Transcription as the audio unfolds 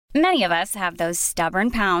Many of us have those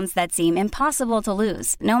stubborn pounds that seem impossible to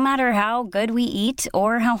lose, no matter how good we eat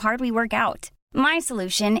or how hard we work out. My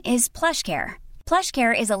solution is PlushCare.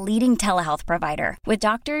 PlushCare is a leading telehealth provider with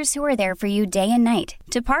doctors who are there for you day and night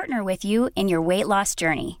to partner with you in your weight loss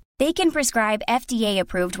journey. They can prescribe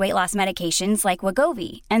FDA-approved weight loss medications like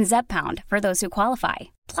Wegovy and Zepbound for those who qualify.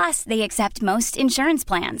 Plus, they accept most insurance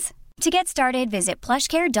plans. To get started, visit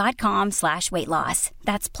plushcare.com/weightloss.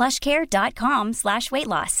 That's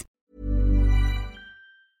plushcare.com/weightloss.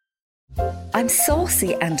 I'm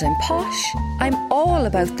saucy and I'm posh. I'm all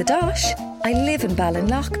about the dosh. I live in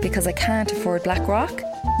Ballinlough because I can't afford Blackrock.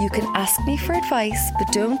 You can ask me for advice,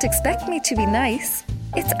 but don't expect me to be nice.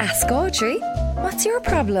 It's Ask Audrey. What's your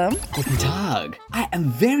problem? Guten Tag. I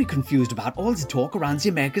am very confused about all the talk around the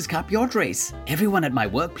America's Cup yacht race. Everyone at my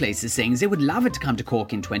workplace is saying they would love it to come to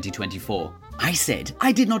Cork in 2024. I said,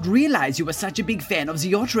 I did not realize you were such a big fan of the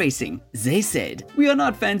yacht racing. They said, we are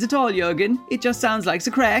not fans at all, Jürgen. It just sounds like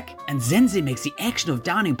the crack. And then they make the action of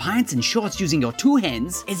downing pints and shots using your two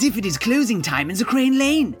hands as if it is closing time in the Crane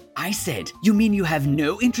Lane. I said, you mean you have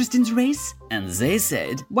no interest in the race? And they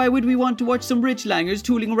said, why would we want to watch some rich langers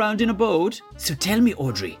tooling around in a boat? So tell me,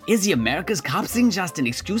 Audrey, is the America's Cup thing just an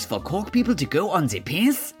excuse for Cork people to go on the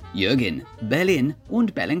piss? Jürgen, Berlin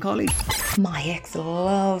und Ballincollig. My ex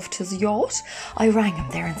loved his yacht. I rang him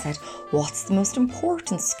there and said, what's the most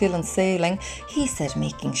important skill in sailing? He said,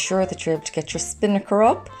 making sure that you're able to get your spinnaker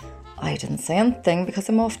up. I didn't say anything because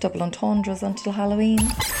I'm off double entendres until Halloween.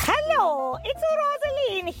 Hello, it's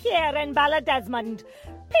Rosaline here in Balladesmond.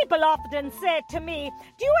 People often say to me,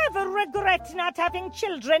 do you ever regret not having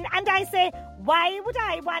children? And I say, why would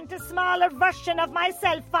I want a smaller version of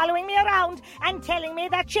myself following me around and telling me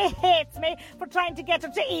that she hates me for trying to get her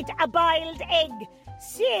to eat a boiled egg?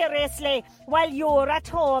 Seriously, while you're at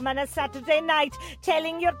home on a Saturday night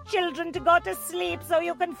telling your children to go to sleep so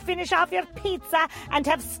you can finish off your pizza and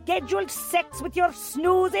have scheduled sex with your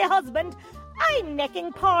snoozy husband, I'm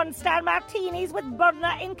necking porn star martinis with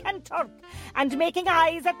Berna in Kanturk and making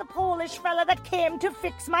eyes at the Polish fella that came to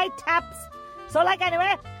fix my taps. So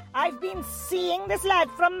anyway, I've been seeing this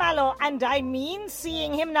lad from Mallow, and I mean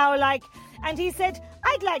seeing him now and he said,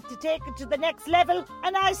 I'd like to take it to the next level.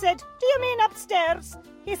 And I said, do you mean upstairs?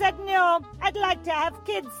 He said, no, I'd like to have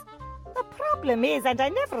kids. The problem is, and I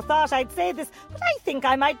never thought I'd say this, but I think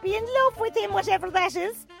I might be in love with him, whatever that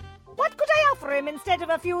is. What could I offer him instead of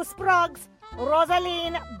a few sprogs?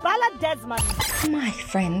 Rosaline Balladesmond. My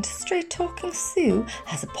friend, Straight Talking Sue,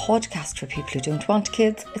 has a podcast for people who don't want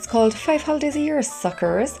kids. It's called 5 Holidays a Year,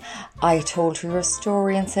 Suckers. I told her your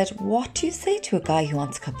story and said, what do you say to a guy who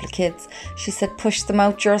wants a couple of kids? She said, push them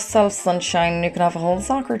out yourself, sunshine, and you can have a whole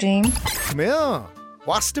soccer team. Come here.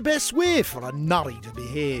 What's the best way for a noddy to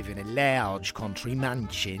behave in a large country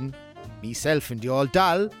mansion? Myself and the old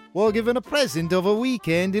doll were given a present of a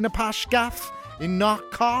weekend in a posh gaff in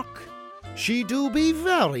Knock Cork. She do be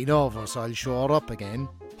very nervous I'll show her up again.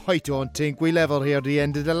 I don't think we'll ever hear the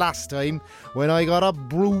end of the last time when I got a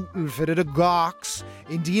brutal fit of the gawks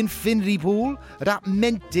in the infinity pool at that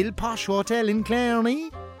mental posh hotel in Clarny.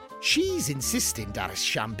 She's insisting that it's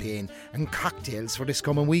champagne and cocktails for this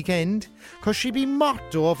coming weekend, 'cause she be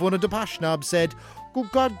mocked off one of the posh knobs said, good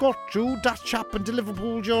God got you, that chap in the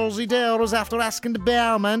Liverpool jersey there was after asking the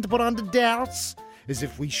barman to put on the darts, as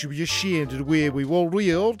if we should be ashamed of the way we were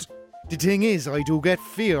reared. The thing is, I do get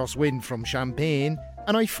fierce wind from champagne,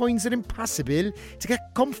 and I finds it impossible to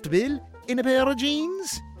get comfortable in a pair of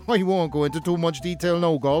jeans. I won't go into too much detail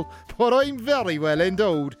now, girl, but I'm very well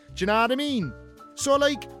endowed, do you know what I mean? So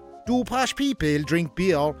do posh people drink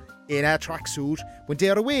beer in a tracksuit when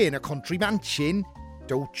they're away in a country mansion?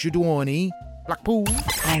 Don't you, Donny? Blackpool.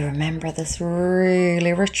 I remember this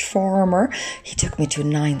really rich farmer. He took me to a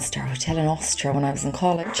 9-star hotel in Austria when I was in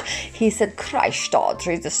college. He said, Christ,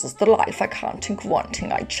 Audrey, this is the life. I can't think of one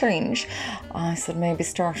thing I'd change. I said, maybe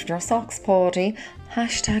start your socks party.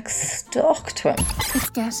 Hashtag stuck to him. It's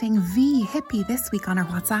getting V hippie this week on our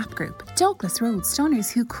WhatsApp group. Douglas Road stunners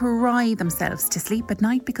who cry themselves to sleep at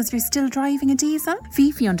night because you're still driving a diesel.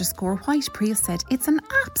 Fifi_White Prius said it's an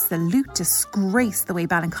absolute disgrace the way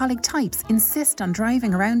Ballincollig types insist on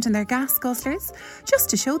driving around in their gas guzzlers just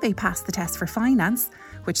to show they passed the test for finance,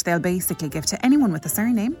 which they'll basically give to anyone with a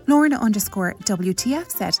surname. Lorna_WTF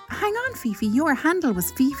said, hang on Fifi, your handle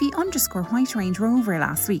was Fifi_White Range Rover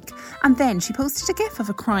last week. And then she posted a gif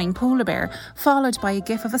of a crying polar bear, followed by a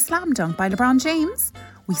gif of a slam dunk by LeBron James.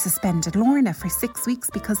 We suspended Lorna for 6 weeks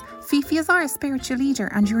because Fifi is our spiritual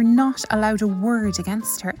leader and you're not allowed a word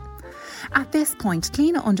against her. At this point,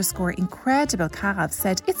 Cleena_incredible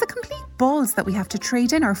said it's a complete balls that we have to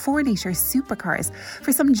trade in our 4-litre supercars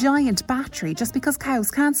for some giant battery just because cows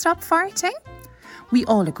can't stop farting. We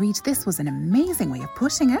all agreed this was an amazing way of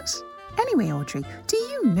putting it. Anyway, Audrey, do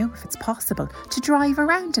you know if it's possible to drive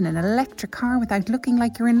around in an electric car without looking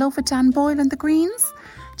like you're in love with Dan Boyle and the Greens?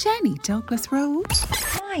 Jenny Douglas Road.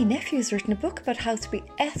 My nephew's written a book about how to be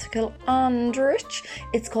ethical and rich.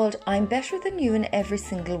 It's called I'm Better Than You in Every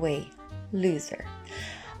Single Way. Loser.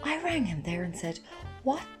 I rang him there and said,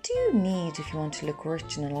 what do you need if you want to look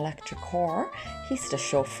rich in an electric car? He said a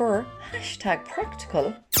chauffeur.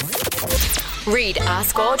 #practical. Read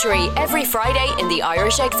Ask Audrey every Friday in the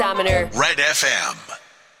Irish Examiner. Red FM.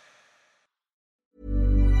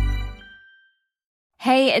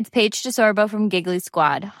 Hey, it's Paige DeSorbo from Giggly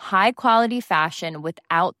Squad. High quality fashion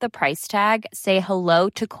without the price tag. Say hello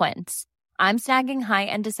to Quince. I'm snagging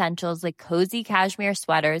high-end essentials like cozy cashmere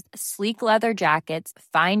sweaters, sleek leather jackets,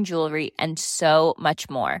 fine jewelry, and so much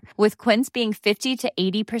more. With Quince being 50 to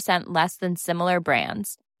 80% less than similar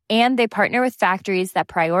brands. And they partner with factories that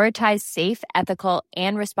prioritize safe, ethical,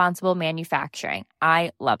 and responsible manufacturing.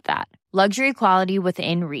 I love that. Luxury quality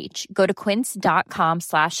within reach. Go to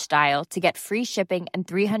quince.com/style to get free shipping and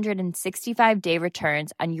 365-day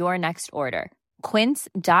returns on your next order.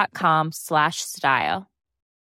 Quince.com/style.